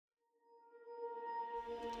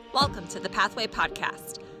Welcome to the Pathway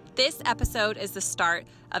Podcast. This episode is the start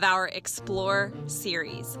of our Explore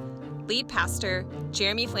series. Lead pastor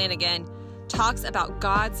Jeremy Flanagan talks about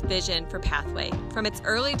God's vision for Pathway from its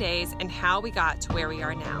early days and how we got to where we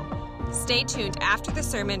are now. Stay tuned after the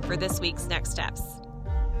sermon for this week's next steps.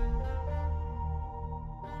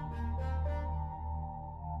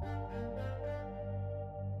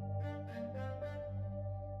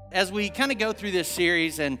 As we kind of go through this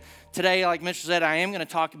series, and today, like Mitchell said, I am going to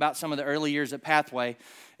talk about some of the early years at Pathway.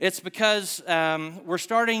 It's because we're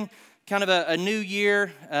starting kind of a new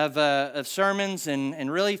year of sermons,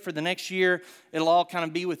 and really for the next year, it'll all kind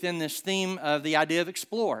of be within this theme of the idea of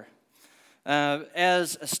explore.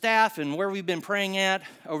 As a staff and where we've been praying at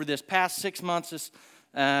over this past 6 months, is,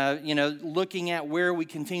 looking at where we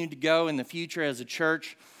continue to go in the future as a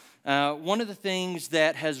church, one of the things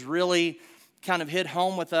that has really kind of hit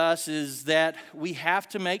home with us is that we have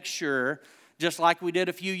to make sure, just like we did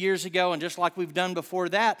a few years ago and just like we've done before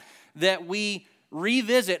that, that we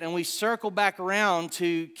revisit and we circle back around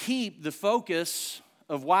to keep the focus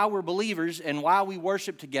of why we're believers and why we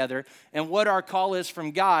worship together and what our call is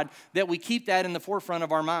from God, that we keep that in the forefront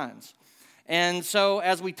of our minds. And so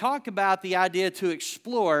as we talk about the idea to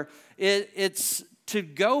explore, it's to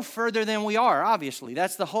go further than we are, obviously.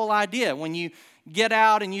 That's the whole idea. When you get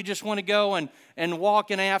out and you just want to go and walk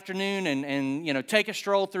in the afternoon and take a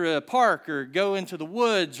stroll through a park or go into the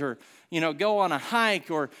woods or go on a hike,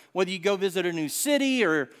 or whether you go visit a new city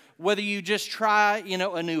or whether you just try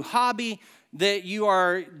a new hobby, that you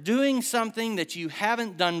are doing something that you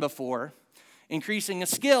haven't done before, increasing a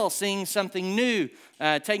skill, seeing something new,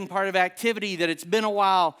 taking part of activity that it's been a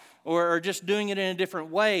while, or just doing it in a different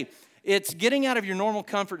way. It's getting out of your normal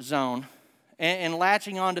comfort zone and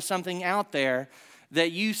latching onto something out there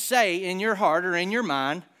that you say in your heart or in your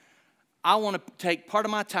mind, I want to take part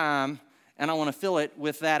of my time and I want to fill it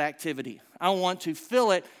with that activity. I want to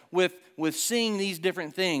fill it with seeing these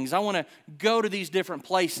different things. I want to go to these different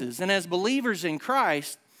places. And as believers in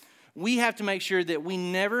Christ, we have to make sure that we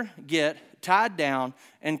never get tied down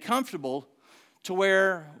and comfortable to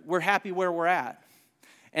where we're happy where we're at.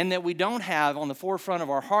 And that we don't have on the forefront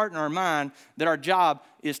of our heart and our mind that our job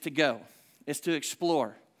is to go. Is to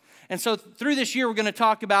explore. And so through this year, we're going to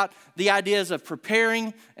talk about the ideas of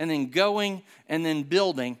preparing and then going and then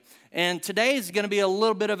building. And today is going to be a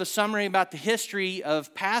little bit of a summary about the history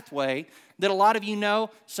of Pathway that a lot of you know,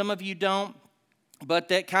 some of you don't, but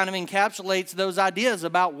that kind of encapsulates those ideas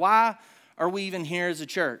about why are we even here as a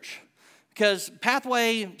church. Because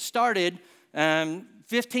Pathway started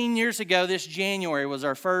 15 years ago. This January was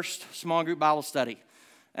our first small group Bible study.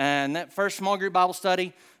 And that first small group Bible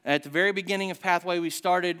study, at the very beginning of Pathway, we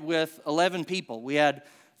started with 11 people. We had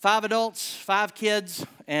 5 adults, 5 kids,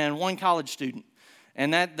 and 1 college student.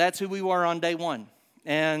 And that's who we were on day one.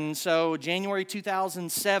 And so January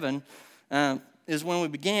 2007 is when we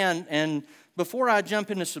began. And before I jump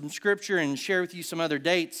into some scripture and share with you some other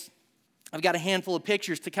dates, I've got a handful of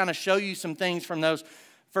pictures to kind of show you some things from those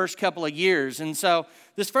first couple of years. And so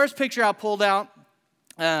this first picture I pulled out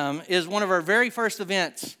is one of our very first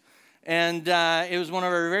events. And it was one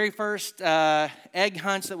of our very first egg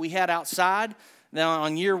hunts that we had outside. Now,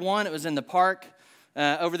 on year one, it was in the park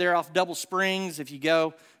over there off Double Springs. If you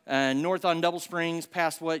go north on Double Springs,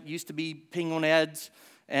 past what used to be Penguin Eds,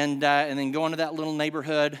 and then go into that little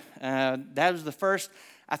neighborhood. That was the first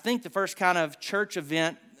kind of church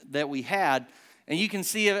event that we had. And you can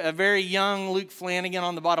see a very young Luke Flanagan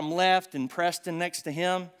on the bottom left and Preston next to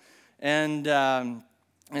him. And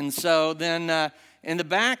so then in the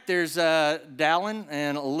back, there's Dallin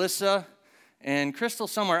and Alyssa and Crystal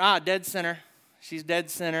somewhere. Dead center. She's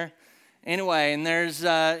dead center. Anyway, and there's,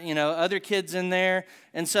 other kids in there.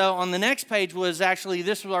 And so on the next page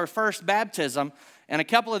this was our first baptism. And a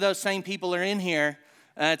couple of those same people are in here.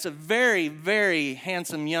 It's a very, very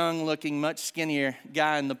handsome, young-looking, much skinnier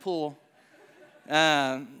guy in the pool.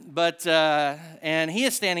 And he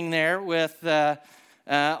is standing there with...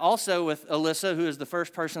 also with Alyssa, who is the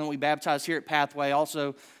first person that we baptized here at Pathway,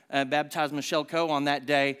 also baptized Michelle Coe on that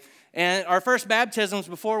day. And our first baptisms,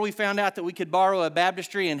 before we found out that we could borrow a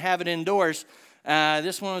baptistry and have it indoors,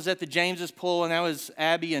 this one was at the James's pool, and that was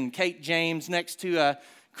Abby and Kate James next to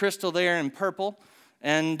Crystal there in purple.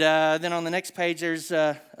 And then on the next page, there's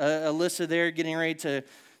Alyssa there getting ready to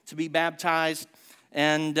be baptized.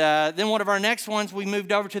 And then one of our next ones, we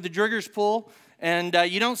moved over to the Driggers pool. And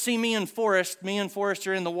you don't see me and Forrest. Me and Forrest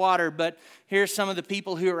are in the water, but here's some of the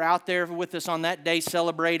people who are out there with us on that day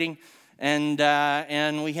celebrating. And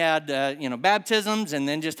we had, baptisms and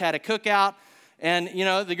then just had a cookout. And,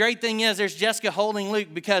 the great thing is there's Jessica holding Luke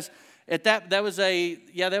because that was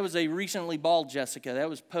a recently bald Jessica. That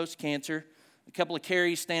was post-cancer. A couple of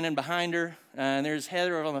Carries standing behind her. And there's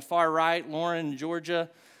Heather on the far right, Lauren, Georgia,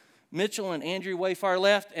 Mitchell and Andrew way far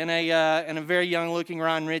left, and a very young-looking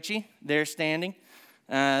Ron Ritchie there standing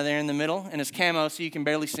there in the middle. And it's camo, so you can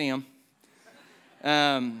barely see him.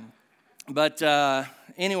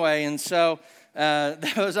 Anyway, and so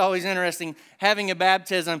that was always interesting, having a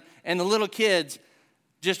baptism and the little kids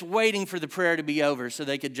just waiting for the prayer to be over so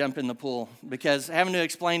they could jump in the pool, because having to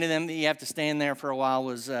explain to them that you have to stand there for a while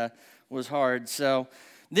was hard. So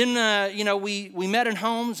then, we met in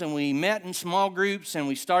homes and we met in small groups, and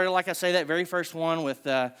we started, like I say, that very first one with,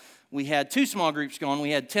 we had 2 small groups going.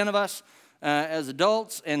 We had 10 of us as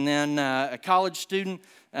adults, and then a college student,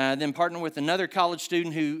 then partnered with another college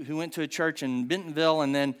student who went to a church in Bentonville,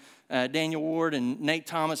 and then Daniel Ward and Nate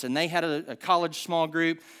Thomas, and they had a college small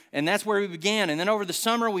group, and that's where we began. And then over the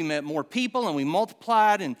summer, we met more people, and we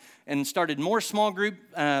multiplied and started more small group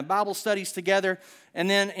Bible studies together. And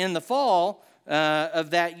then in the fall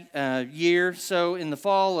of that year, so in the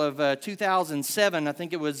fall of 2007, I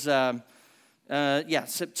think it was,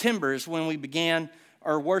 September is when we began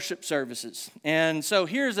our worship services. And so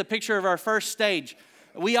here's a picture of our first stage.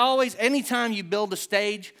 We always, anytime you build a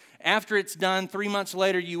stage, after it's done, 3 months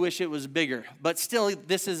later, you wish it was bigger. But still,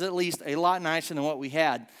 this is at least a lot nicer than what we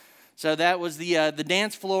had. So that was the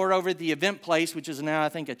dance floor over at the event place, which is now, I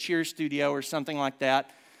think, a cheer studio or something like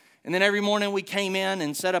that. And then every morning we came in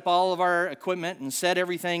and set up all of our equipment and set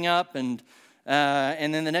everything up. And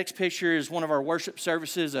then the next picture is one of our worship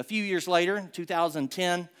services a few years later, in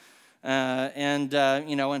 2010. And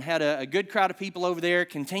had a good crowd of people over there.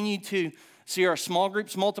 Continued to see our small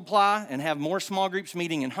groups multiply and have more small groups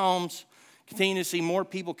meeting in homes. Continue to see more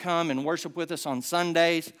people come and worship with us on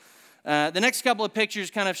Sundays. The next couple of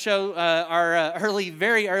pictures kind of show our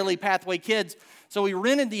very early Pathway kids. So we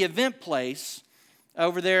rented the event place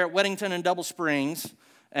over there at Weddington and Double Springs,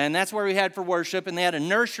 and that's where we had for worship. And they had a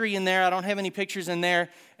nursery in there. I don't have any pictures in there.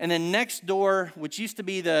 And then next door, which used to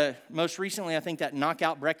be most recently, I think, that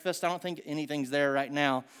Knockout Breakfast. I don't think anything's there right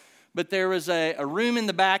now. But there was a room in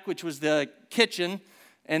the back, which was the kitchen,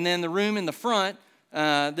 and then the room in the front.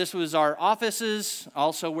 This was our offices,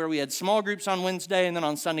 also where we had small groups on Wednesday, and then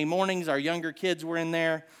on Sunday mornings, our younger kids were in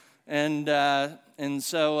there. And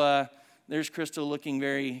so there's Crystal looking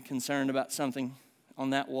very concerned about something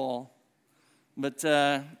on that wall. But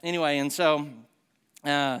anyway, and so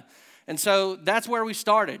that's where we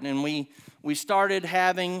started, and we started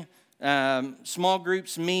having small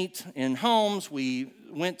groups meet in homes. We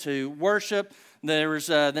went to worship. There was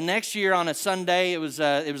the next year on a Sunday. It was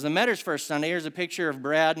the Metters' first Sunday. Here's a picture of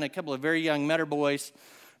Brad and a couple of very young Metter boys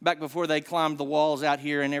back before they climbed the walls out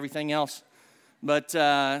here and everything else. But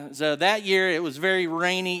so that year it was very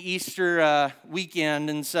rainy Easter weekend,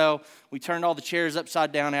 and so we turned all the chairs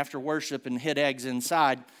upside down after worship and hid eggs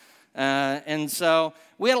inside. And so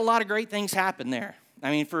we had a lot of great things happen there. I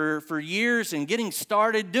mean, for years and getting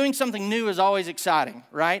started, doing something new is always exciting,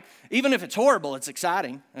 right? Even if it's horrible, it's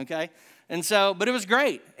exciting, okay? And so, but it was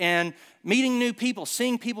great. And meeting new people,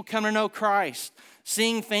 seeing people come to know Christ,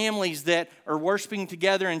 seeing families that are worshiping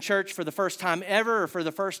together in church for the first time ever or for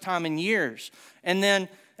the first time in years. And then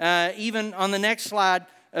even on the next slide,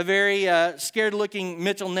 a very scared-looking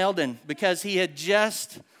Mitchell Neldon, because he had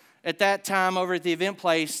just, at that time over at the event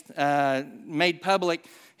place, made public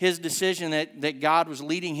his decision that God was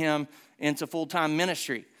leading him into full-time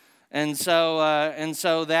ministry. And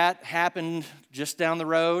so that happened just down the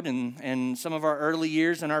road and some of our early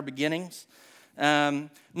years and our beginnings.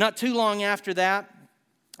 Not too long after that,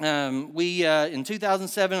 we in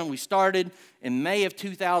 2007, we started. In May of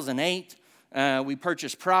 2008, we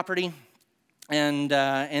purchased property and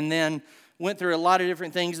then went through a lot of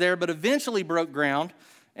different things there, but eventually broke ground.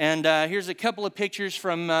 And here's a couple of pictures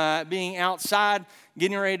from being outside,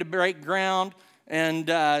 getting ready to break ground. And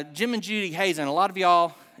Jim and Judy Hazen, a lot of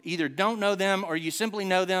y'all either don't know them or you simply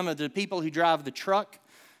know them as the people who drive the truck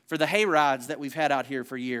for the hay rides that we've had out here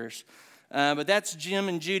for years. But that's Jim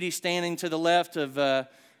and Judy standing to the left of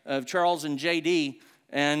Charles and JD.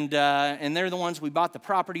 And they're the ones we bought the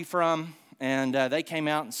property from. And they came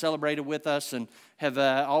out and celebrated with us and have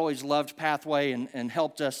always loved Pathway and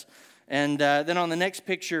helped us. And then on the next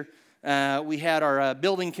picture, we had our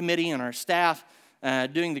building committee and our staff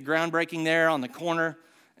doing the groundbreaking there on the corner.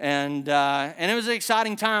 And it was an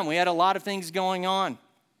exciting time. We had a lot of things going on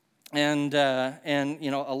and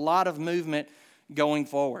a lot of movement going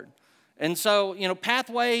forward. And so,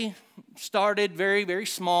 Pathway started very, very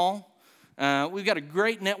small. We've got a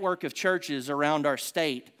great network of churches around our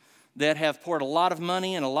state that have poured a lot of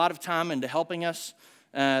money and a lot of time into helping us.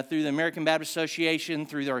 through the American Baptist Association,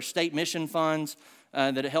 through our state mission funds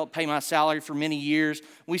that helped pay my salary for many years.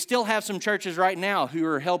 We still have some churches right now who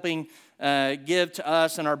are helping give to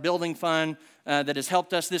us and our building fund that has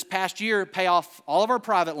helped us this past year pay off all of our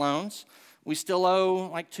private loans. We still owe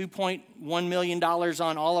like $2.1 million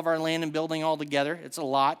on all of our land and building altogether. It's a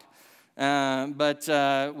lot.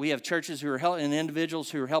 But we have churches who are helping and individuals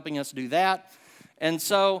who are helping us do that. And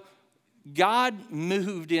so God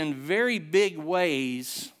moved in very big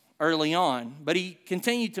ways early on, but he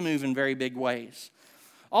continued to move in very big ways.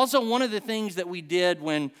 Also, one of the things that we did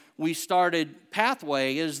when we started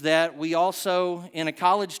Pathway is that we also, in a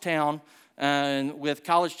college town, with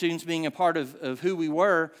college students being a part of who we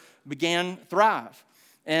were, began Thrive.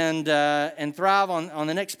 And Thrive, on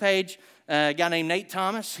the next page, a guy named Nate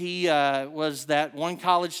Thomas. He was that one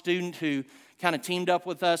college student who kind of teamed up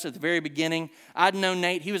with us at the very beginning. I'd known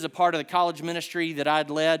Nate. He was a part of the college ministry that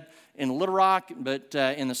I'd led in Little Rock, but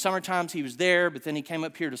in the summer times he was there, but then he came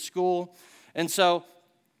up here to school. And so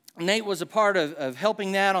Nate was a part of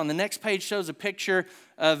helping that. On the next page shows a picture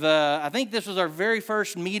of, I think this was our very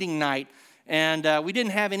first meeting night, and we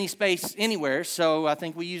didn't have any space anywhere, so I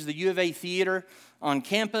think we used the U of A Theater on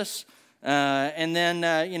campus. And then,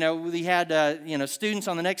 we had, students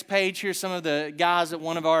on the next page. Here's some of the guys at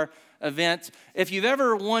one of our events. If you've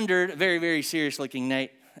ever wondered, very, very serious looking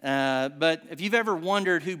Nate, but if you've ever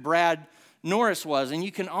wondered who Brad Norris was, and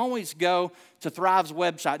you can always go to Thrive's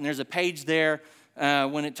website, and there's a page there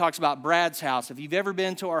when it talks about Brad's house. If you've ever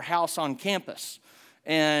been to our house on campus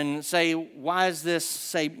and say, why is this,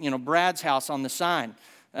 say, Brad's house on the sign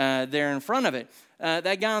there in front of it?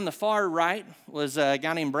 That guy on the far right was a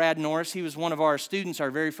guy named Brad Norris. He was one of our students our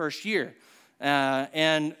very first year.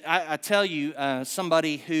 And I tell you,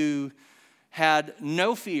 somebody who had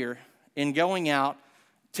no fear in going out,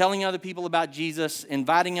 telling other people about Jesus,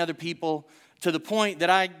 inviting other people, to the point that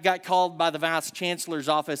I got called by the vice chancellor's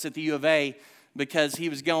office at the U of A because he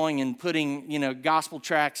was going and putting, gospel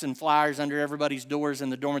tracts and flyers under everybody's doors in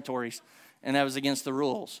the dormitories, and that was against the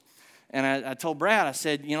rules. And I told Brad, I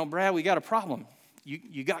said, Brad, we got a problem.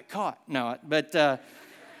 You got caught. No, but that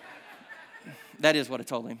is what I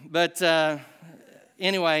told him. But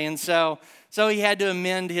anyway, and so he had to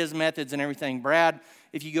amend his methods and everything. Brad,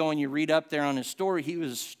 if you go and you read up there on his story, he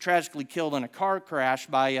was tragically killed in a car crash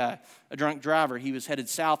by a drunk driver. He was headed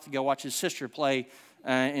south to go watch his sister play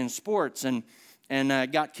in sports and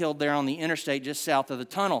got killed there on the interstate just south of the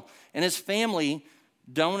tunnel. And his family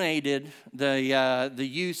donated the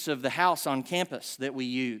use of the house on campus that we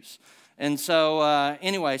use. And so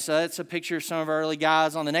so that's a picture of some of our early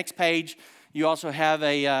guys. On the next page, you also have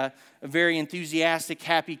a very enthusiastic,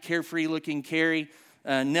 happy, carefree-looking Carrie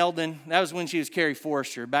Neldon. That was when she was Carrie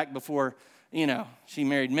Forrester, back before, she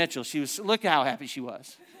married Mitchell. Look how happy she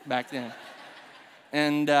was back then.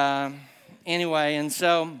 And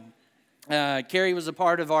so Carrie was a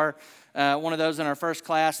part of our one of those in our first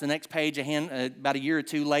class. The next page, about a year or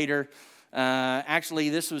two later, actually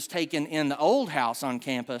this was taken in the old house on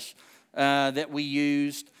campus that we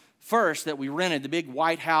used first, that we rented, the big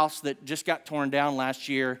white house that just got torn down last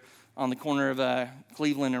year on the corner of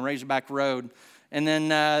Cleveland and Razorback Road. And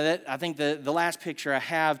then I think the last picture I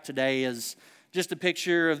have today is just a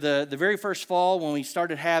picture of the very first fall when we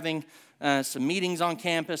started having some meetings on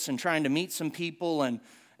campus and trying to meet some people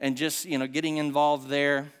and just, getting involved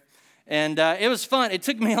there. And it was fun. It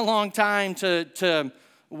took me a long time to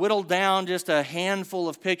whittle down just a handful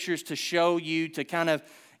of pictures to show you, to kind of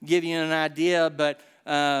give you an idea, but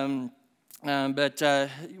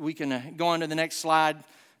we can go on to the next slide,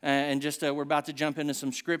 and just we're about to jump into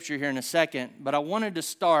some scripture here in a second. But I wanted to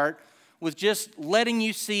start with just letting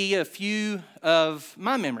you see a few of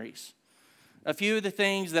my memories, a few of the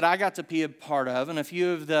things that I got to be a part of, and a few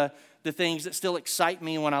of the things that still excite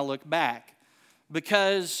me when I look back.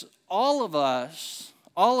 Because all of us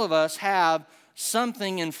have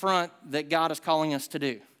something in front that God is calling us to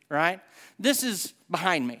do, right? This is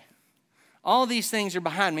behind me. All these things are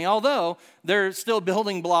behind me, although they're still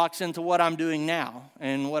building blocks into what I'm doing now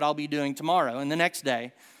and what I'll be doing tomorrow and the next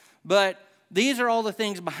day. But these are all the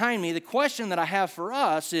things behind me. The question that I have for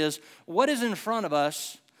us is, what is in front of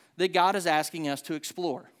us that God is asking us to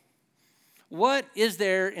explore? What is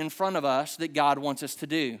there in front of us that God wants us to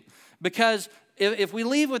do? Because if we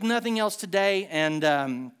leave with nothing else today and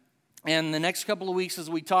the next couple of weeks as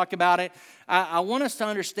we talk about it, I want us to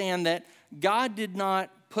understand that God did not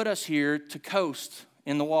put us here to coast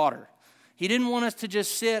in the water. He didn't want us to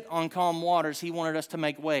just sit on calm waters. He wanted us to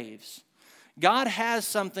make waves. God has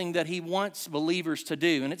something that he wants believers to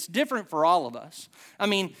do, and it's different for all of us. I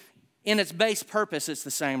mean, in its base purpose, it's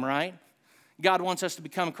the same, right? God wants us to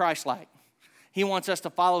become Christ-like. He wants us to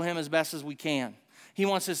follow him as best as we can. He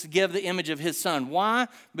wants us to give the image of his son. Why?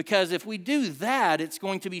 Because if we do that, it's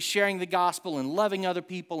going to be sharing the gospel and loving other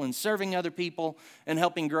people and serving other people and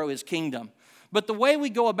helping grow his kingdom. But the way we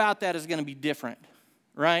go about that is going to be different,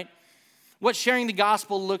 right? What sharing the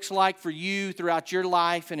gospel looks like for you throughout your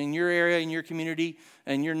life and in your area, in your community,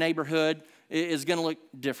 and your neighborhood is going to look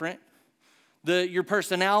different. Your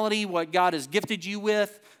personality, what God has gifted you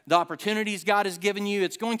with, the opportunities God has given you,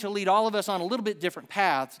 it's going to lead all of us on a little bit different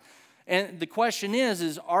paths. And the question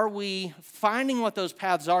is are we finding what those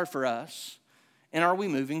paths are for us, and are we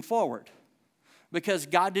moving forward? Because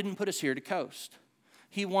God didn't put us here to coast.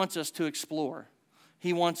 He wants us to explore.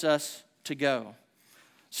 He wants us to go.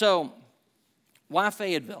 So, why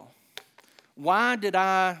Fayetteville? Why did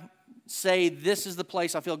I say this is the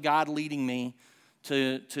place I feel God leading me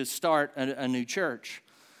to start a new church?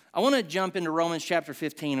 I want to jump into Romans chapter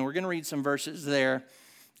 15, and we're going to read some verses there.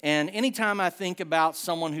 And anytime I think about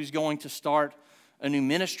someone who's going to start a new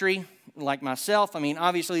ministry like myself, I mean,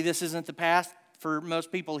 obviously this isn't the past for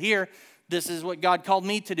most people here. This is what God called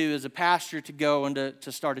me to do as a pastor, to go and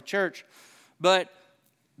to start a church. But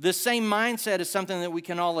this same mindset is something that we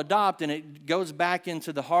can all adopt, and it goes back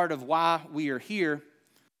into the heart of why we are here,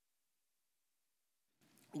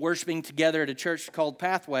 worshiping together at a church called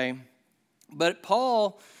Pathway. But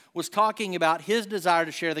Paul was talking about his desire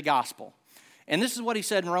to share the gospel. And this is what he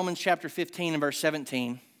said in Romans chapter 15 and verse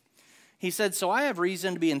 17. He said, "So I have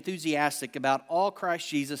reason to be enthusiastic about all Christ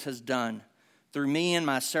Jesus has done through me and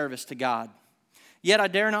my service to God. Yet I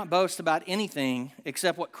dare not boast about anything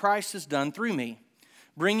except what Christ has done through me,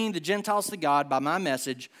 bringing the Gentiles to God by my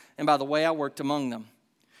message and by the way I worked among them.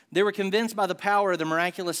 They were convinced by the power of the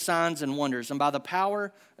miraculous signs and wonders and by the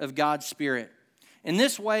power of God's Spirit. In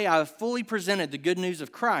this way I have fully presented the good news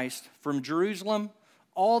of Christ from Jerusalem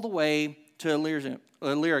all the way to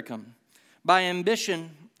Illyricum. My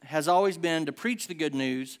ambition has always been to preach the good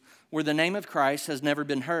news where the name of Christ has never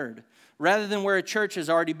been heard, rather than where a church has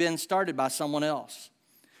already been started by someone else.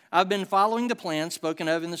 I've been following the plan spoken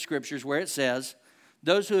of in the Scriptures where it says,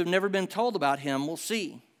 'Those who have never been told about him will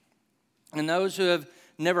see, and those who have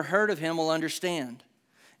never heard of him will understand.'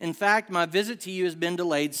 In fact, my visit to you has been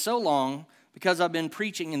delayed so long because I've been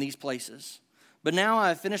preaching in these places. But now I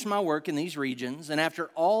have finished my work in these regions, and after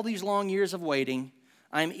all these long years of waiting,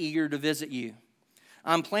 I am eager to visit you.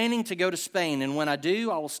 I'm planning to go to Spain, and when I do,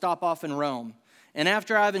 I will stop off in Rome. And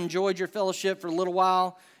after I've enjoyed your fellowship for a little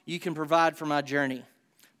while, you can provide for my journey.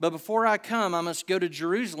 But before I come, I must go to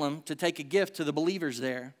Jerusalem to take a gift to the believers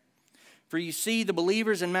there. For you see, the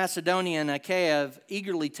believers in Macedonia and Achaia have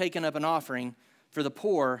eagerly taken up an offering for the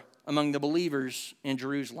poor among the believers in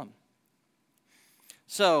Jerusalem."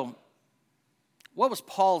 So, what was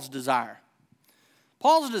Paul's desire?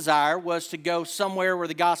 Paul's desire was to go somewhere where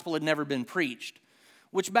the gospel had never been preached,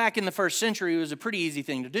 which back in the first century was a pretty easy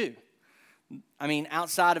thing to do. I mean,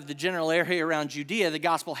 outside of the general area around Judea, the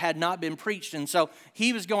gospel had not been preached. And so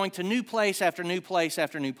he was going to new place after new place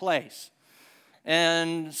after new place.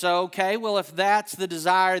 And so, okay, well, if that's the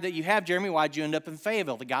desire that you have, Jeremy, why'd you end up in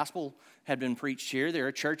Fayetteville? The gospel had been preached here. There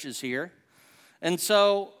are churches here. And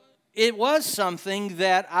so it was something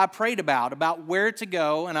that I prayed about where to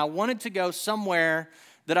go. And I wanted to go somewhere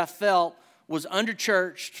that I felt was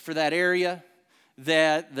underchurched for that area,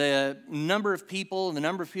 that the number of people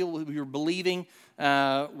who were believing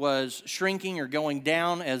was shrinking or going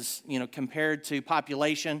down as, compared to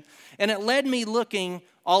population. And it led me looking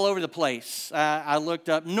all over the place. I looked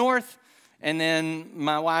up north, and then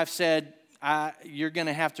my wife said, you're going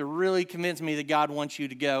to have to really convince me that God wants you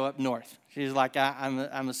to go up north. She's like,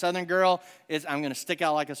 I'm a southern girl. I'm going to stick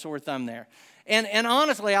out like a sore thumb there. And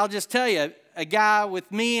honestly, I'll just tell you, a guy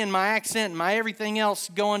with me and my accent and my everything else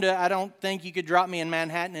going to, I don't think you could drop me in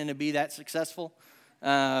Manhattan and it'd be that successful.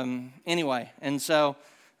 Anyway, and so,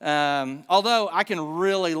 although I can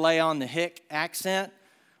really lay on the hick accent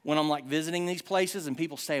when I'm like visiting these places and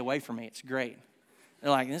people stay away from me, it's great.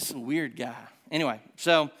 They're like, this is a weird guy. Anyway,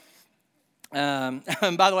 so, and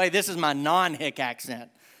by the way, this is my non-hick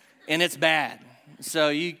accent, and it's bad. So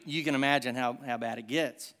you can imagine how bad it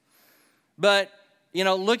gets. But,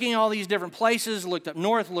 looking at all these different places, looked up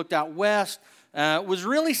north, looked out west, was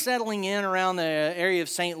really settling in around the area of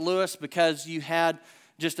St. Louis because you had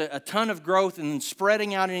just a ton of growth and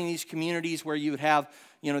spreading out in these communities where you would have,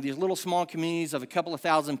 these little small communities of a couple of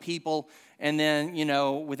thousand people, and then,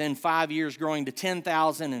 within 5 years growing to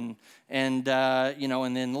 10,000 and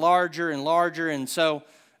then larger and larger. And so,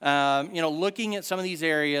 looking at some of these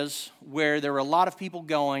areas where there were a lot of people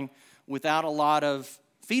going without a lot of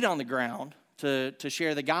feet on the ground to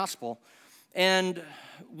share the gospel. And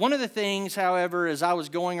one of the things, however, as I was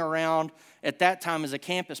going around at that time as a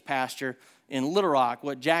campus pastor in Little Rock.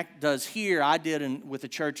 What Jack does here, I did with the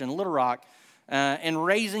church in Little Rock. And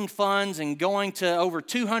raising funds and going to over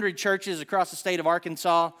 200 churches across the state of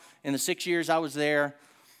Arkansas in the 6 years I was there,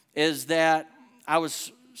 is that I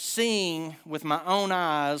was seeing with my own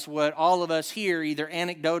eyes what all of us hear, either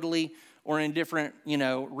anecdotally or in different,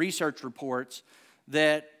 research reports,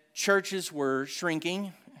 that churches were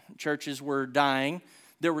shrinking, churches were dying.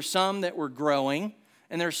 There were some that were growing,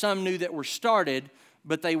 and there were some new that were started,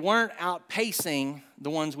 but they weren't outpacing the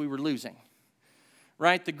ones we were losing.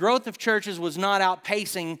 Right? The growth of churches was not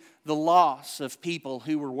outpacing the loss of people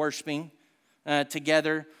who were worshiping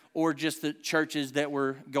together, or just the churches that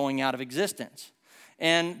were going out of existence.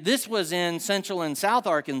 And this was in Central and South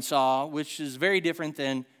Arkansas, which is very different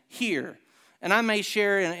than here. And I may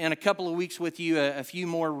share in a couple of weeks with you a few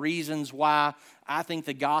more reasons why I think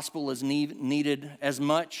the gospel is needed as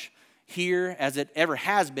much here as it ever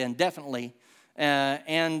has been, definitely,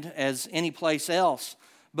 and as any place else.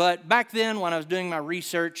 But back then, when I was doing my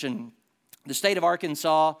research, and the state of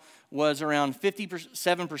Arkansas was around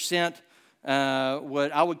 57%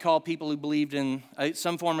 what I would call people who believed in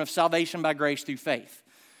some form of salvation by grace through faith.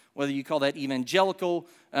 Whether you call that evangelical,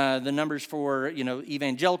 the numbers for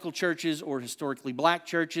evangelical churches or historically black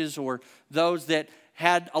churches, or those that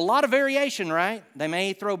had a lot of variation, right? They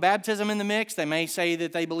may throw baptism in the mix. They may say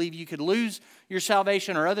that they believe you could lose your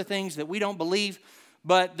salvation, or other things that we don't believe,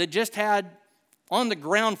 but that just had on the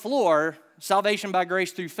ground floor salvation by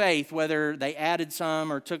grace through faith, whether they added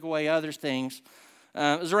some or took away other things.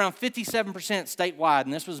 It was around 57% statewide,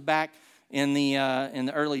 and this was back in the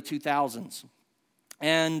early 2000s.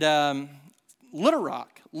 And Little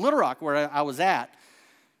Rock, where I was at,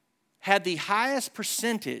 had the highest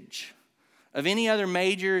percentage of any other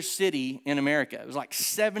major city in America. It was like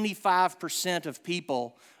 75% of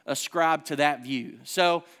people ascribed to that view.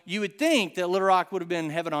 So you would think that Little Rock would have been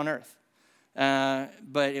heaven on earth.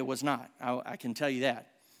 But it was not. I can tell you that.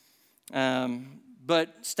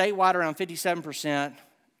 But statewide, around 57%.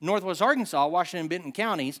 Northwest Arkansas, Washington and Benton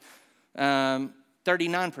counties,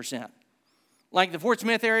 39%. Like the Fort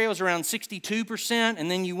Smith area was around 62%,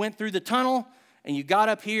 and then you went through the tunnel, and you got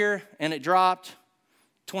up here, and it dropped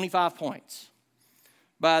 25 points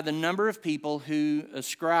by the number of people who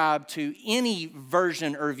ascribe to any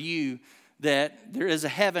version or view that there is a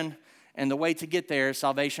heaven, and the way to get there is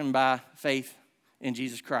salvation by faith in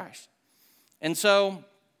Jesus Christ. And so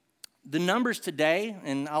the numbers today,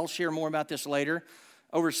 and I'll share more about this later,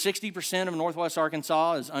 over 60% of Northwest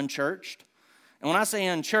Arkansas is unchurched. And when I say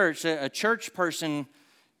unchurched, a church person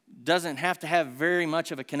doesn't have to have very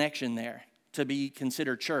much of a connection there to be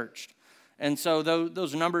considered churched. And so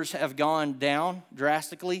those numbers have gone down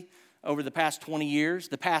drastically over the past 20 years.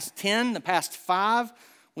 The past 10, the past 5,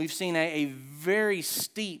 we've seen a very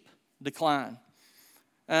steep decline.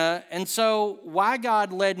 And so why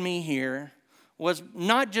God led me here was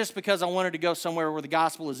not just because I wanted to go somewhere where the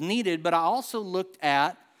gospel is needed, but I also looked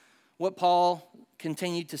at what Paul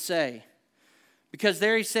continued to say. Because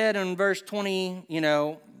there he said in verse 20,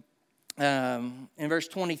 in verse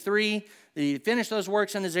 23, that he finished those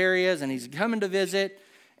works in his areas and he's coming to visit,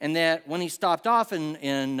 and that when he stopped off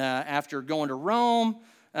after going to Rome,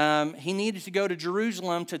 he needed to go to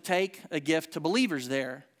Jerusalem to take a gift to believers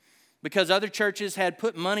there, because other churches had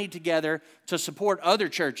put money together to support other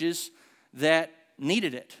churches that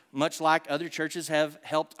needed it, much like other churches have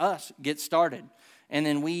helped us get started. And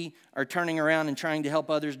then we are turning around and trying to help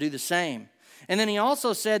others do the same. And then he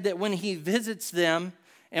also said that when he visits them,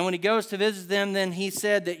 and when he goes to visit them, then he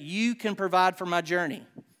said that you can provide for my journey,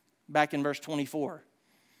 back in verse 24.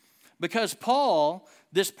 Because Paul,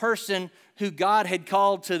 this person who God had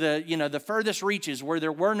called to the furthest reaches where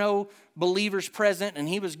there were no believers present, and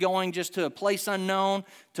he was going just to a place unknown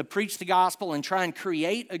to preach the gospel and try and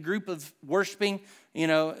create a group of worshiping,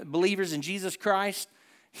 believers in Jesus Christ,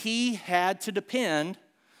 he had to depend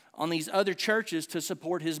on these other churches to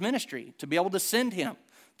support his ministry, to be able to send him,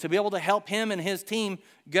 to be able to help him and his team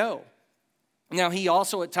go. Now, he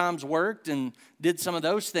also at times worked and did some of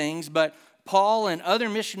those things, but Paul and other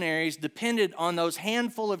missionaries depended on those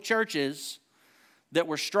handful of churches that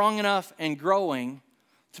were strong enough and growing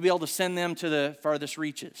to be able to send them to the farthest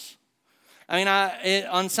reaches. I mean,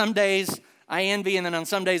 on some days I envy, and then on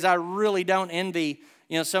some days I really don't envy,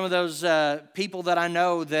 some of those people that I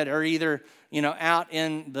know that are either, out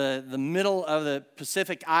in the middle of the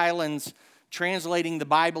Pacific Islands translating the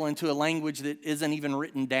Bible into a language that isn't even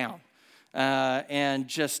written down. And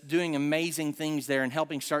just doing amazing things there and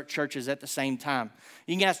helping start churches at the same time.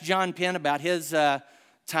 You can ask John Penn about his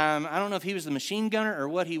time. I don't know if he was the machine gunner or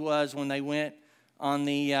what he was when they went on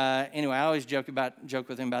the, anyway, I always joke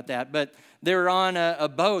with him about that, but they were on a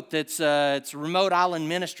boat that's it's Remote Island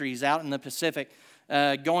Ministries out in the Pacific,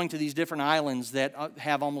 going to these different islands that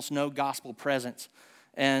have almost no gospel presence.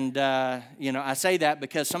 And, I say that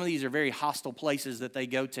because some of these are very hostile places that they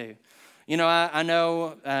go to. I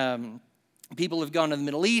know people have gone to the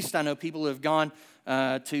Middle East. I know people have gone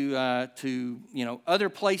to other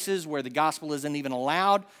places where the gospel isn't even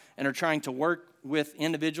allowed and are trying to work with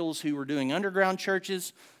individuals who were doing underground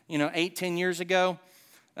churches, 8-10 years ago.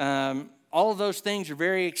 All of those things are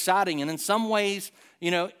very exciting. And in some ways,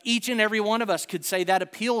 each and every one of us could say that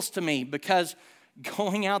appeals to me because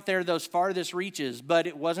going out there those farthest reaches, but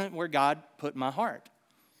it wasn't where God put my heart.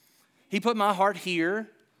 He put my heart here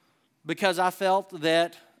because I felt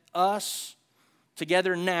that us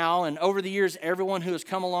together now and over the years, everyone who has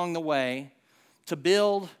come along the way to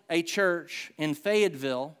build a church in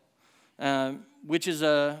Fayetteville, which is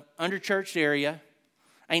a underchurched area.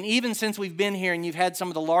 And even since we've been here and you've had some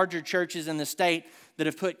of the larger churches in the state that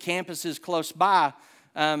have put campuses close by,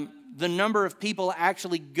 the number of people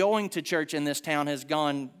actually going to church in this town has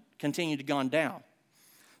continued to go down.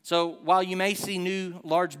 So while you may see new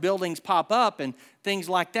large buildings pop up and things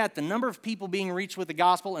like that, the number of people being reached with the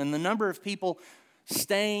gospel and the number of people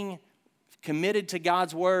staying committed to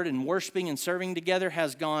God's word and worshiping and serving together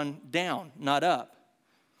has gone down, not up.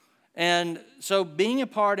 And so being a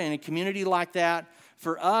part in a community like that,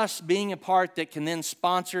 for us being a part that can then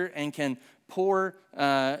sponsor and can pour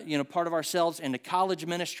part of ourselves into college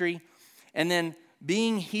ministry, and then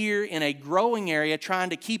being here in a growing area,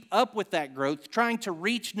 trying to keep up with that growth, trying to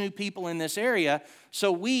reach new people in this area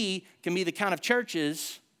so we can be the kind of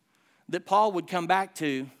churches that Paul would come back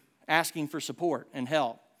to asking for support and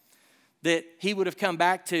help. That he would have come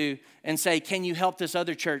back to and say, can you help this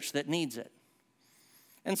other church that needs it?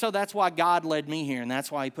 And so that's why God led me here, and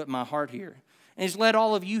that's why he put my heart here. And he's led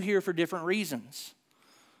all of you here for different reasons.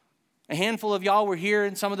 A handful of y'all were here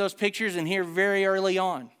in some of those pictures and here very early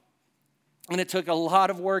on. And it took a lot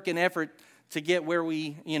of work and effort to get where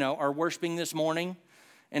we, are worshiping this morning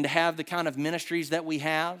and to have the kind of ministries that we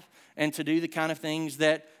have and to do the kind of things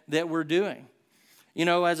that we're doing.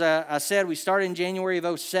 As I said, we started in January of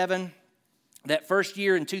 2007. That first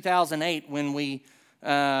year in 2008 when we,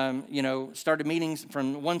 started meetings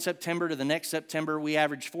from one September to the next September, we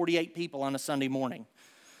averaged 48 people on a Sunday morning.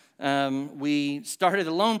 We started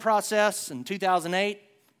a loan process in 2008.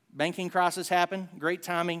 Banking crisis happened. Great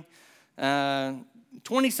timing.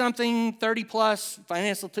 20-something, 30-plus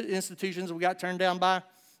financial institutions we got turned down by.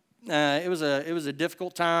 It was a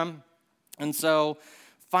difficult time. And so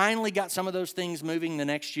finally got some of those things moving the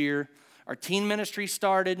next year. Our teen ministry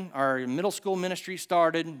started. Our middle school ministry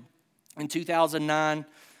started in 2009.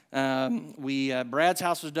 Brad's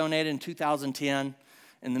house was donated in 2010.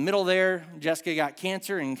 In the middle there, Jessica got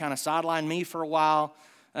cancer and kind of sidelined me for a while.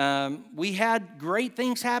 We had great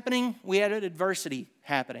things happening. We had adversity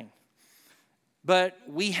happening. But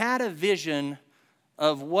we had a vision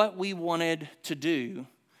of what we wanted to do,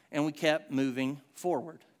 and we kept moving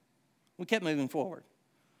forward. We kept moving forward.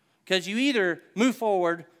 Because you either move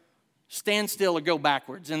forward, stand still, or go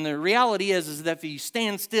backwards. And the reality is that if you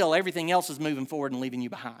stand still, everything else is moving forward and leaving you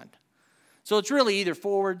behind. So it's really either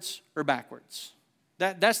forwards or backwards.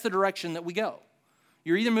 That's the direction that we go.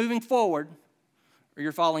 You're either moving forward or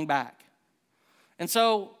you're falling back. And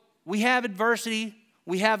so we have adversity.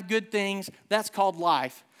 We have good things. That's called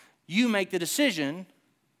life. You make the decision.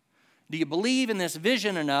 Do you believe in this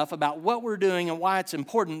vision enough about what we're doing and why it's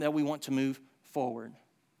important that we want to move forward?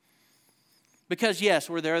 Because yes,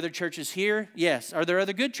 were there other churches here? Yes. Are there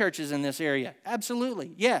other good churches in this area?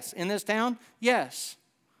 Absolutely. Yes. In this town? Yes.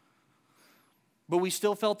 But we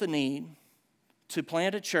still felt the need to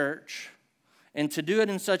plant a church and to do it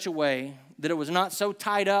in such a way that it was not so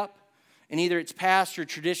tied up in either its past or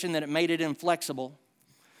tradition that it made it inflexible,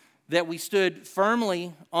 that we stood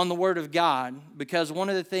firmly on the Word of God. Because one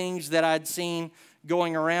of the things that I'd seen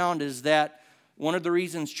going around is that one of the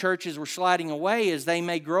reasons churches were sliding away is they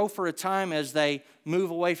may grow for a time as they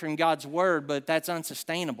move away from God's Word, but that's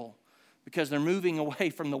unsustainable because they're moving away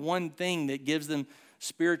from the one thing that gives them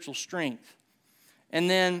spiritual strength. And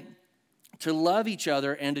then to love each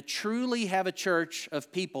other and to truly have a church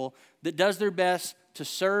of people that does their best to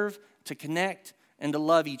serve, to connect, and to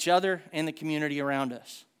love each other and the community around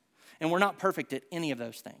us. And we're not perfect at any of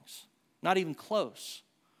those things, not even close.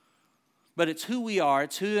 But it's who we are.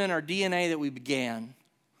 It's who in our DNA that we began.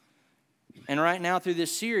 And right now through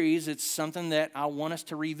this series, it's something that I want us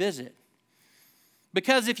to revisit.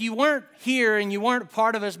 Because if you weren't here and you weren't a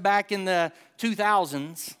part of us back in the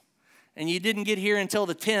 2000s, and you didn't get here until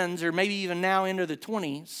the 10s or maybe even now into the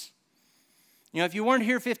 20s, If you weren't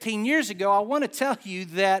here 15 years ago, I want to tell you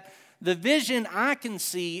that the vision I can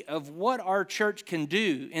see of what our church can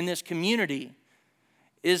do in this community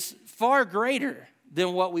is far greater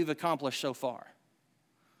than what we've accomplished so far.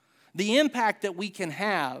 The impact that we can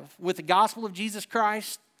have with the gospel of Jesus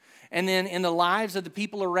Christ, and then in the lives of the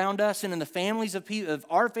people around us and in the families of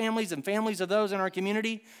our families and families of those in our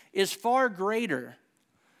community, is far greater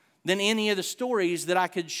than any of the stories that I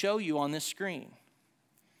could show you on this screen.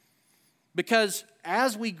 Because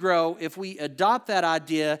as we grow, if we adopt that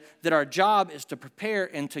idea that our job is to prepare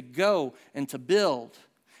and to go and to build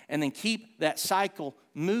and then keep that cycle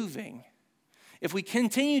moving, if we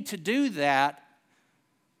continue to do that,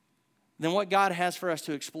 then what God has for us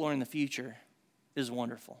to explore in the future is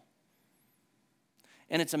wonderful.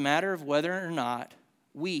 And it's a matter of whether or not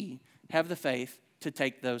we have the faith to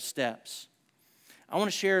take those steps. I want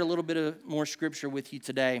to share a little bit of more scripture with you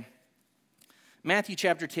today. Matthew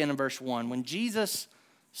chapter 10 and verse 1. When Jesus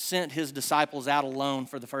sent his disciples out alone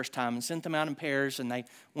for the first time and sent them out in pairs, and they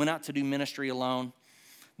went out to do ministry alone.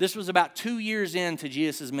 This was about 2 years into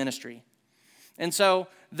Jesus' ministry. And so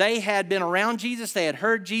they had been around Jesus, they had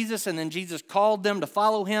heard Jesus, and then Jesus called them to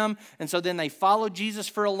follow him. And so then they followed Jesus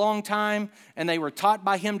for a long time, and they were taught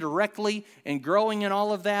by him directly and growing in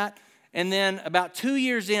all of that. And then about 2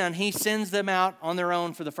 years in, he sends them out on their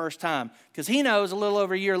own for the first time. Because he knows a little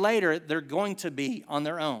over a year later, they're going to be on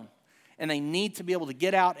their own. And they need to be able to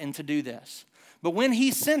get out and to do this. But when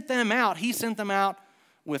he sent them out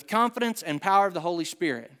with confidence and power of the Holy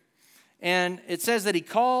Spirit. And it says that he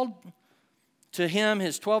called to him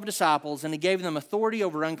his 12 disciples, and he gave them authority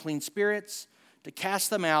over unclean spirits to cast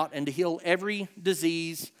them out and to heal every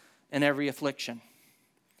disease and every affliction.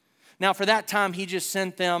 Now, for that time, he just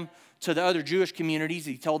sent them to the other Jewish communities.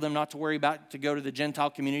 He told them not to worry about to go to the Gentile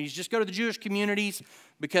communities. Just go to the Jewish communities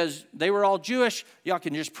because they were all Jewish. Y'all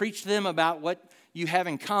can just preach to them about what you have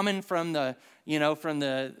in common from the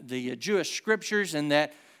Jewish scriptures, and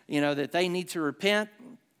that that they need to repent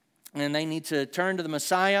and they need to turn to the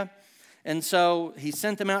Messiah. And so he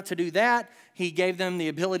sent them out to do that. He gave them the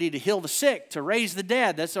ability to heal the sick, to raise the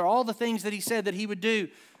dead. Those are all the things that he said that he would do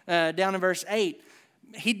down in verse 8.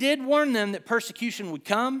 He did warn them that persecution would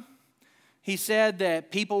come. He said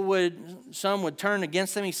that some would turn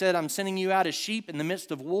against them. He said, I'm sending you out as sheep in the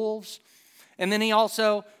midst of wolves. And then he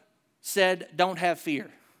also said, don't have fear.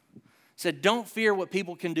 He said, don't fear what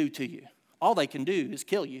people can do to you. All they can do is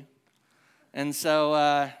kill you. And so,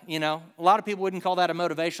 a lot of people wouldn't call that a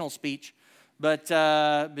motivational speech. But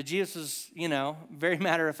Jesus is, very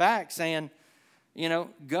matter of fact saying,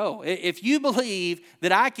 go. If you believe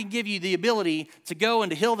that I can give you the ability to go and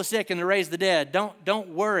to heal the sick and to raise the dead, don't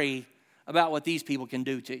worry about what these people can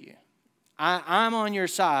do to you. I'm on your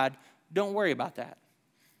side. Don't worry about that.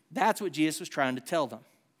 That's what Jesus was trying to tell them.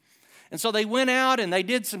 And so they went out and they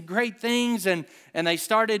did some great things, and they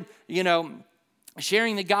started,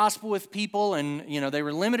 sharing the gospel with people, and, they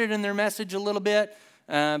were limited in their message a little bit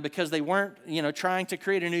because they weren't, trying to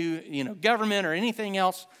create a new, government or anything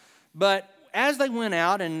else. But as they went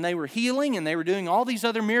out and they were healing and they were doing all these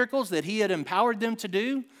other miracles that he had empowered them to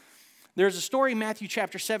do, there's a story in Matthew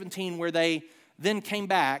chapter 17 where they then came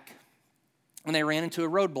back and they ran into a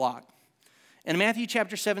roadblock. In Matthew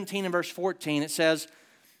chapter 17 and verse 14, it says,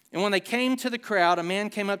 and when they came to the crowd, a man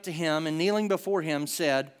came up to him and kneeling before him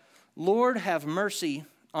said, Lord, have mercy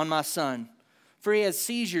on my son, for he has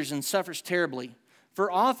seizures and suffers terribly.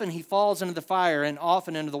 For often he falls into the fire and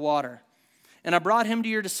often into the water. And I brought him to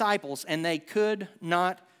your disciples, and they could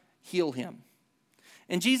not heal him.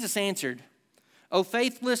 And Jesus answered, O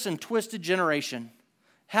faithless and twisted generation,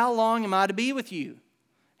 how long am I to be with you?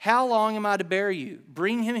 How long am I to bear you?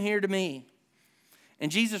 Bring him here to me.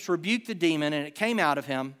 And Jesus rebuked the demon, and it came out of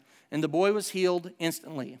him, and the boy was healed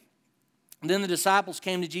instantly. And then the disciples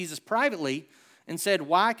came to Jesus privately and said,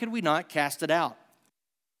 why could we not cast it out?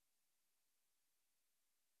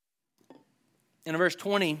 In verse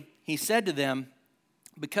 20, he said to them,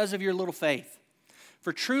 because of your little faith.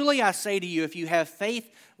 For truly I say to you, if you have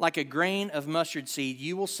faith like a grain of mustard seed,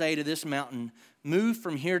 you will say to this mountain, move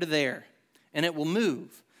from here to there, and it will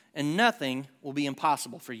move, and nothing will be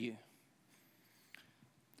impossible for you.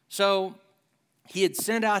 So he had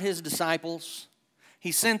sent out his disciples.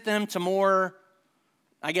 He sent them to more,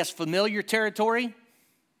 familiar territory,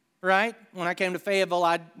 right? When I came to Fayetteville,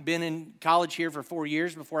 I'd been in college here for 4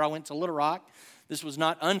 years before I went to Little Rock. This was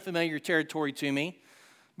not unfamiliar territory to me.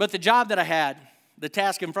 But the job that I had, the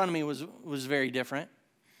task in front of me was very different.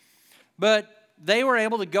 But they were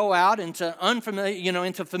able to go out into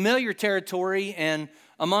familiar territory and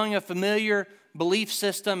among a familiar belief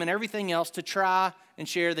system and everything else to try and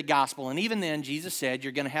share the gospel. And even then, Jesus said,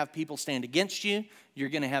 you're going to have people stand against you. You're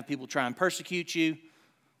going to have people try and persecute you.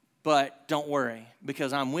 But don't worry,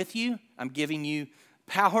 because I'm with you. I'm giving you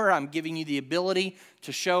power. I'm giving you the ability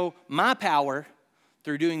to show my power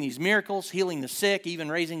through doing these miracles, healing the sick, even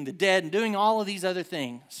raising the dead, and doing all of these other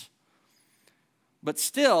things. But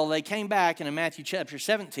still, they came back, and in Matthew chapter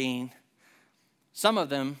 17, some of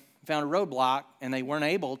them found a roadblock, and they weren't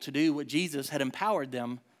able to do what Jesus had empowered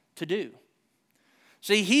them to do.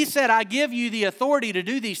 See, he said, I give you the authority to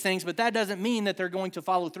do these things, but that doesn't mean that they're going to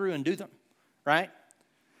follow through and do them, right?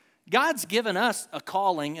 God's given us a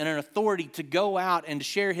calling and an authority to go out and to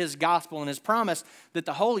share his gospel and his promise that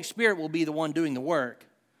the Holy Spirit will be the one doing the work.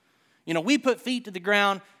 You know, we put feet to the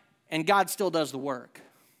ground, and God still does the work.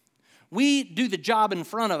 We do the job in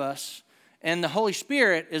front of us, and the Holy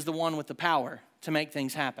Spirit is the one with the power to make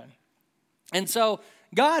things happen. And so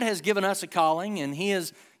God has given us a calling, and he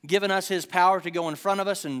has given us his power to go in front of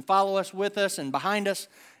us and follow us, with us, and behind us,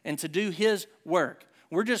 and to do his work.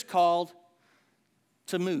 We're just called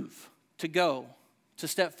to move, to go, to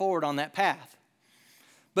step forward on that path.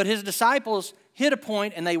 But his disciples hit a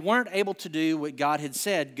point, and they weren't able to do what God had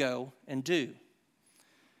said, go and do.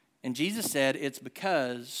 And Jesus said, it's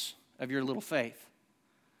because of your little faith.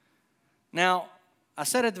 Now, I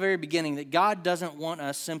said at the very beginning that God doesn't want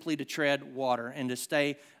us simply to tread water and to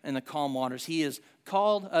stay in the calm waters. He has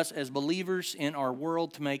called us as believers in our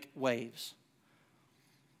world to make waves.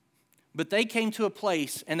 But they came to a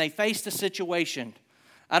place and they faced a situation.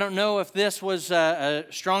 I don't know if this was a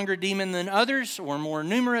stronger demon than others or more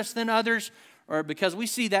numerous than others, or because we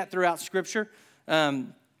see that throughout Scripture.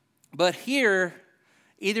 But here,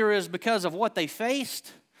 either it was because of what they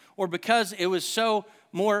faced or because it was so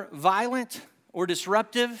more violent or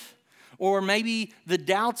disruptive, or maybe the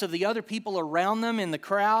doubts of the other people around them in the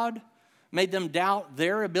crowd made them doubt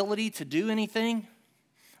their ability to do anything.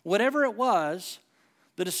 Whatever it was,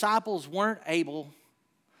 the disciples weren't able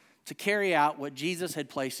to carry out what Jesus had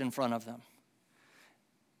placed in front of them.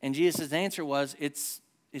 And Jesus' answer was, it's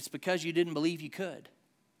because you didn't believe you could.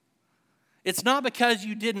 It's not because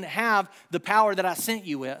you didn't have the power that I sent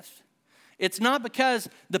you with. It's not because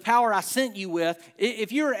the power I sent you with,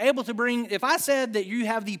 if you were able to if I said that you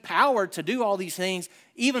have the power to do all these things,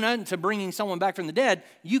 even unto bringing someone back from the dead,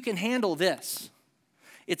 you can handle this.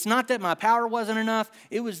 It's not that my power wasn't enough.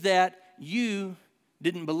 It was that you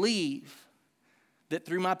didn't believe that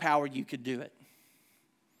through my power you could do it.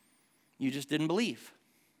 You just didn't believe.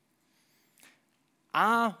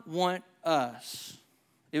 I want us.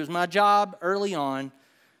 It was my job early on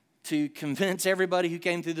to convince everybody who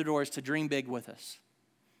came through the doors to dream big with us,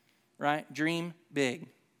 right? Dream big.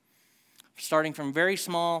 Starting from very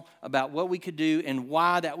small about what we could do and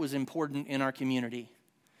why that was important in our community.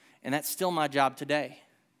 And that's still my job today,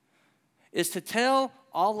 is to tell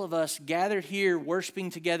all of us gathered here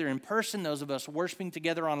worshiping together in person, those of us worshiping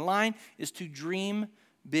together online, is to dream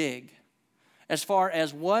big as far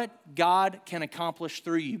as what God can accomplish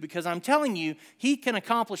through you. Because I'm telling you, he can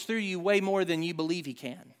accomplish through you way more than you believe he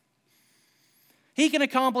can. He can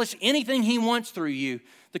accomplish anything he wants through you.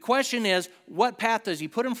 The question is, what path does he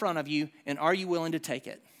put in front of you, and are you willing to take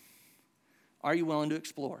it? Are you willing to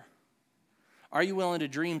explore? Are you willing to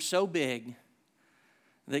dream so big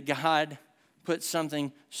that God puts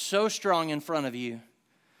something so strong in front of you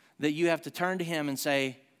that you have to turn to him and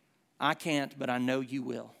say, I can't, but I know you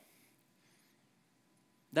will?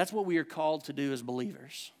 That's what we are called to do as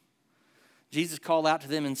believers. Jesus called out to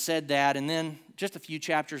them and said that, and then just a few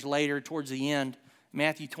chapters later, towards the end,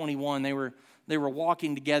 Matthew 21, they were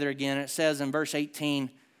walking together again. It says in verse 18,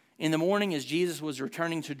 in the morning as Jesus was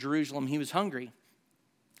returning to Jerusalem, he was hungry.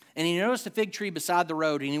 And he noticed a fig tree beside the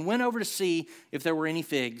road, and he went over to see if there were any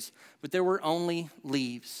figs, but there were only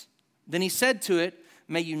leaves. Then he said to it,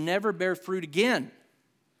 may you never bear fruit again.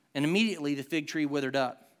 And immediately the fig tree withered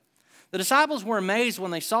up. The disciples were amazed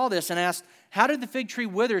when they saw this and asked, how did the fig tree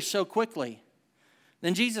wither so quickly?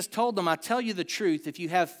 Then Jesus told them, I tell you the truth, if you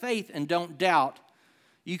have faith and don't doubt,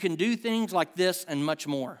 you can do things like this and much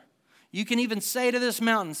more. You can even say to this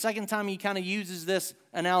mountain, second time he kind of uses this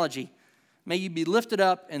analogy, may you be lifted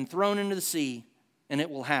up and thrown into the sea, and it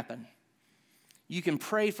will happen. You can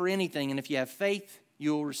pray for anything, and if you have faith,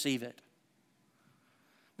 you will receive it.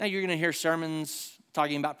 Now you're going to hear sermons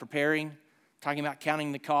talking about preparing, talking about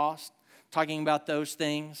counting the cost, talking about those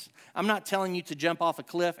things. I'm not telling you to jump off a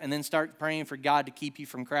cliff and then start praying for God to keep you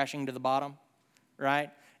from crashing to the bottom,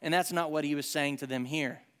 right? And that's not what he was saying to them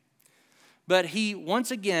here. But he,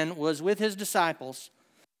 once again, was with his disciples.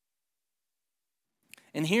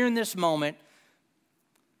 And here in this moment,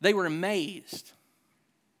 they were amazed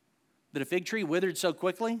that a fig tree withered so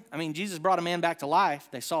quickly? I mean, Jesus brought a man back to life.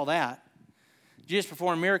 They saw that. Jesus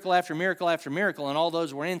performed miracle after miracle after miracle, and all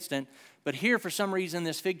those were instant. But here, for some reason,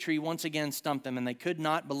 this fig tree once again stumped them, and they could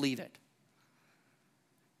not believe it.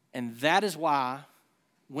 And that is why,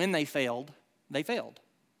 when they failed, they failed.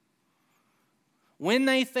 When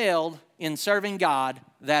they failed in serving God,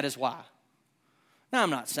 that is why. Now, I'm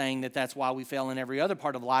not saying that that's why we fail in every other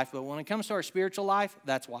part of life, but when it comes to our spiritual life,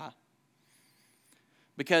 that's why.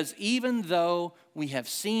 Because even though we have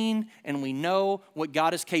seen and we know what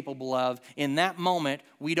God is capable of, in that moment,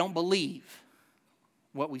 we don't believe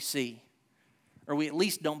what we see. Or we at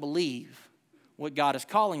least don't believe what God is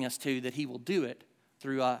calling us to, that He will do it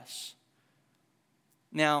through us.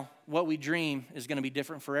 Now, what we dream is going to be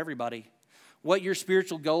different for everybody. What your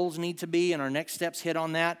spiritual goals need to be, and our next steps hit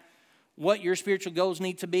on that. What your spiritual goals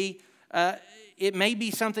need to be, it may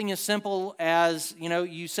be something as simple as,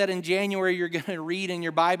 you said in January you're going to read in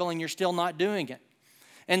your Bible and you're still not doing it.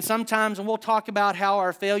 And sometimes, and we'll talk about how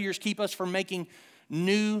our failures keep us from making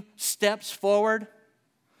new steps forward.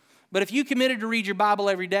 But if you committed to read your Bible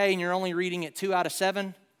every day and you're only reading it 2 out of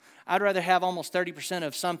 7, I'd rather have almost 30%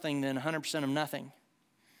 of something than 100% of nothing.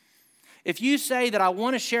 If you say that I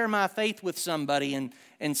want to share my faith with somebody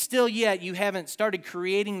and still yet you haven't started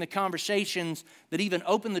creating the conversations that even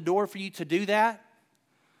open the door for you to do that,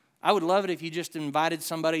 I would love it if you just invited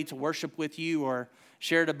somebody to worship with you or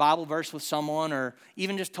shared a Bible verse with someone or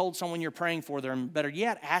even just told someone you're praying for them. Better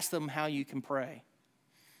yet, ask them how you can pray.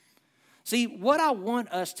 See, what I want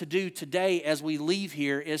us to do today as we leave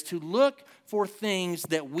here is to look for things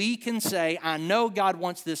that we can say, I know God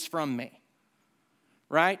wants this from me,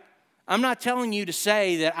 right? I'm not telling you to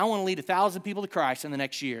say that I want to lead 1,000 people to Christ in the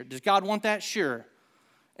next year. Does God want that? Sure.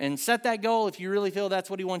 And set that goal if you really feel that's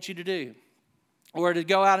what He wants you to do. Or to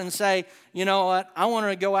go out and say, you know what, I want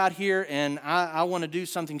to go out here and I want to do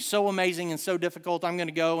something so amazing and so difficult, I'm going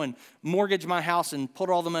to go and mortgage my house and put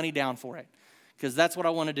all the money down for it. Because that's what I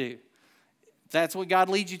want to do. If that's what God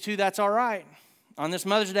leads you to, that's all right. On this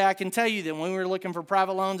Mother's Day, I can tell you that when we were looking for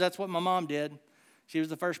private loans, that's what my mom did. She was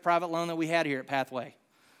the first private loan that we had here at Pathway.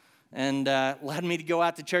 And led me to go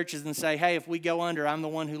out to churches and say, hey, if we go under, I'm the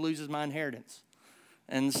one who loses my inheritance.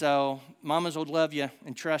 And so mamas would love you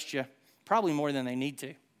and trust you probably more than they need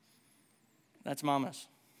to. That's mamas.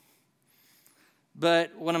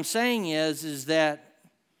 But what I'm saying is that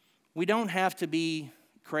we don't have to be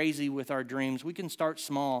crazy with our dreams. We can start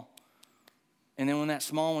small. And then when that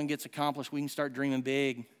small one gets accomplished, we can start dreaming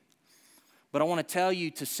big. But I want to tell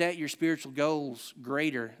you to set your spiritual goals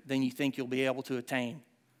greater than you think you'll be able to attain.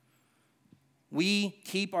 We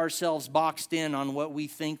keep ourselves boxed in on what we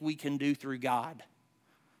think we can do through God.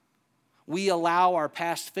 We allow our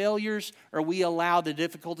past failures or we allow the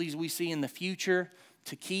difficulties we see in the future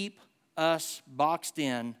to keep us boxed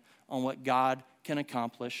in on what God can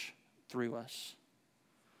accomplish through us.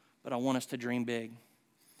 But I want us to dream big.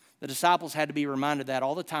 The disciples had to be reminded that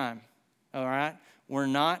all the time, all right? We're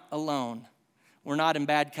not alone. We're not in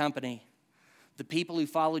bad company. The people who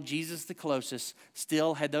followed Jesus the closest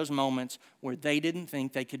still had those moments where they didn't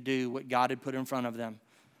think they could do what God had put in front of them.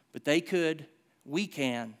 But they could, we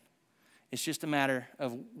can. It's just a matter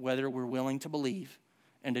of whether we're willing to believe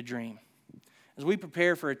and to dream. As we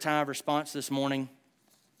prepare for a time of response this morning,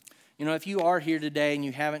 if you are here today and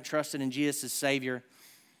you haven't trusted in Jesus as Savior,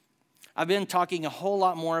 I've been talking a whole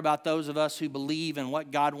lot more about those of us who believe in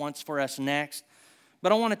what God wants for us next.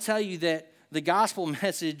 But I want to tell you that the gospel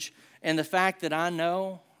message and the fact that I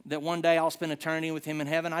know that one day I'll spend eternity with Him in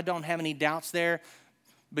heaven, I don't have any doubts there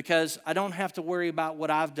because I don't have to worry about what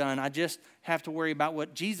I've done. I just have to worry about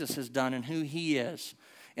what Jesus has done and who He is.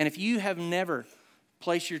 And if you have never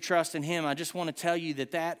placed your trust in Him, I just want to tell you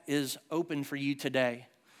that that is open for you today.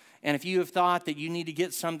 And if you have thought that you need to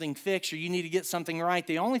get something fixed or you need to get something right,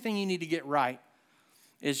 the only thing you need to get right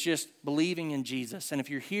is just believing in Jesus. And if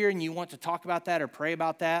you're here and you want to talk about that or pray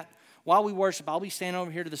about that, while we worship, I'll be standing over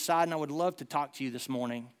here to the side, and I would love to talk to you this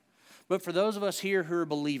morning. But for those of us here who are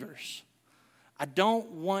believers, I don't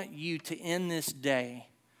want you to end this day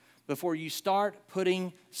before you start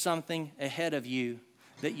putting something ahead of you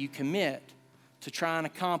that you commit to try and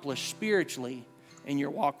accomplish spiritually in your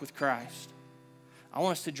walk with Christ. I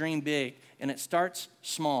want us to dream big, and it starts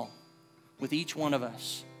small with each one of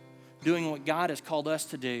us, doing what God has called us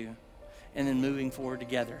to do, and then moving forward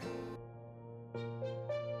together.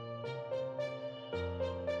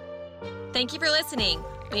 Thank you for listening.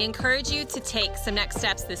 We encourage you to take some next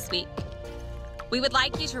steps this week. We would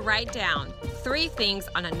like you to write down 3 things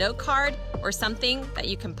on a note card or something that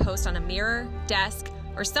you can post on a mirror, desk,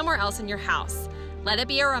 or somewhere else in your house. Let it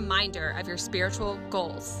be a reminder of your spiritual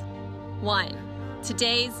goals. 1,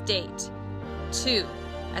 today's date. 2,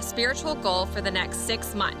 a spiritual goal for the next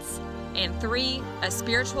 6 months. And 3, a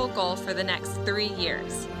spiritual goal for the next 3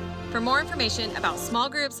 years. For more information about small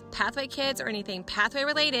groups, Pathway Kids, or anything Pathway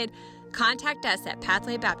related, contact us at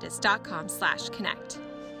pathwaybaptist.com/connect.